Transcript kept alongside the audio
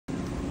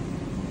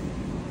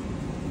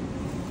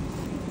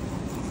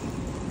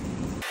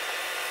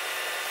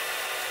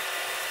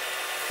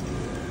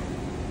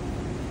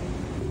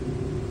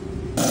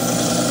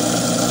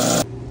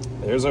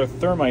there's our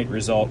thermite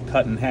result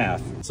cut in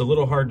half. It's a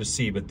little hard to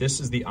see, but this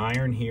is the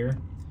iron here.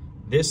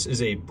 This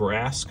is a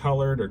brass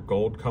colored or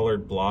gold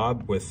colored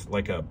blob with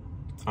like a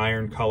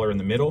iron color in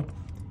the middle.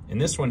 And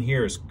this one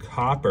here is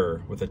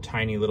copper with a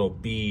tiny little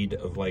bead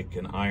of like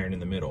an iron in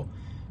the middle.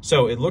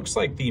 So it looks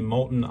like the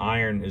molten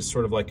iron is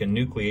sort of like a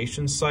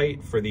nucleation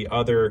site for the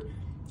other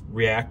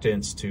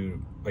reactants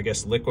to, I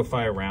guess,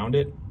 liquefy around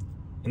it.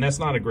 And that's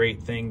not a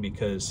great thing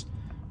because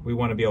we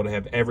want to be able to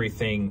have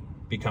everything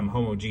become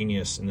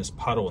homogeneous in this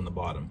puddle in the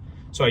bottom.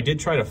 So I did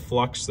try to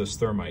flux this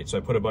thermite. So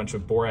I put a bunch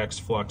of borax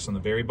flux on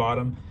the very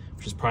bottom,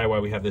 which is probably why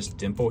we have this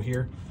dimple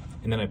here.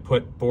 And then I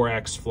put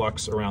borax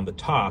flux around the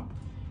top.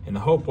 And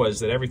the hope was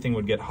that everything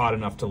would get hot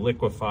enough to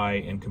liquefy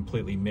and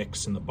completely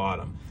mix in the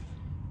bottom.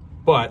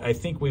 But I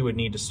think we would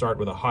need to start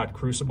with a hot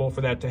crucible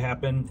for that to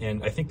happen.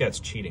 And I think that's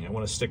cheating. I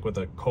want to stick with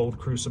a cold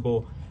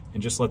crucible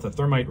and just let the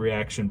thermite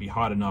reaction be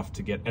hot enough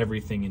to get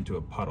everything into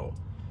a puddle.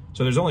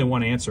 So there's only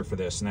one answer for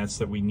this, and that's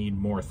that we need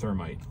more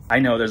thermite. I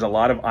know there's a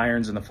lot of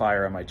irons in the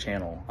fire on my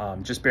channel.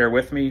 Just bear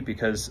with me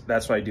because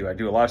that's what I do. I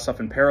do a lot of stuff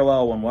in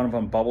parallel. When one of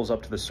them bubbles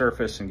up to the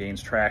surface and gains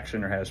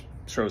traction or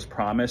shows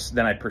promise,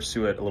 then I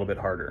pursue it a little bit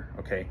harder,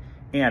 okay?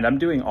 And I'm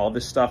doing all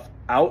this stuff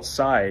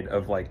outside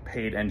of like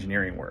paid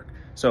engineering work.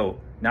 So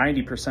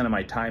 90% of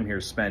my time here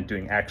is spent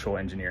doing actual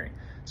engineering.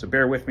 So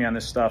bear with me on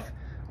this stuff.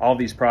 All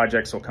these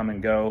projects will come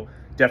and go.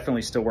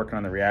 Definitely still working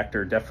on the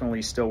reactor.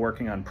 Definitely still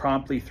working on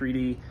Promptly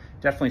 3D.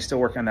 Definitely still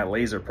working on that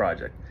laser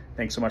project.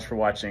 Thanks so much for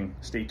watching.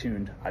 Stay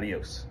tuned.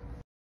 Adios.